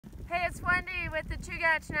Hey, it's Wendy with the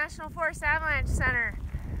Chugach National Forest Avalanche Center.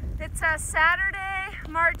 It's Saturday,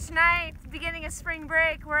 March 9th, beginning of spring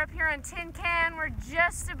break. We're up here on Tin Can. We're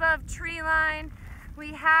just above tree line.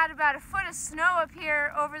 We had about a foot of snow up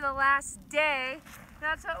here over the last day.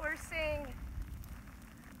 That's what we're seeing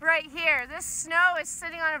right here. This snow is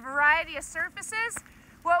sitting on a variety of surfaces.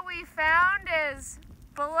 What we found is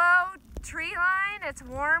below tree line, it's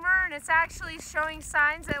warmer and it's actually showing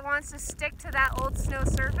signs that it wants to stick to that old snow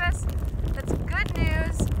surface. That's good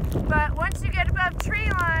news, but once you get above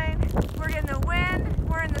tree line, we're in the wind,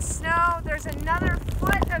 we're in the snow. There's another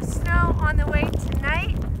foot of snow on the way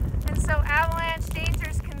tonight, and so avalanche danger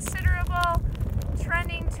is considerable,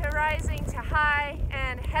 trending to rising to high,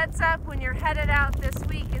 and heads up when you're headed out this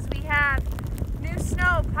week as we have new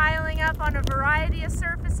snow piling up on a variety of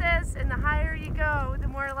surfaces, and the higher you go, the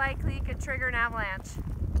more likely you could trigger an avalanche.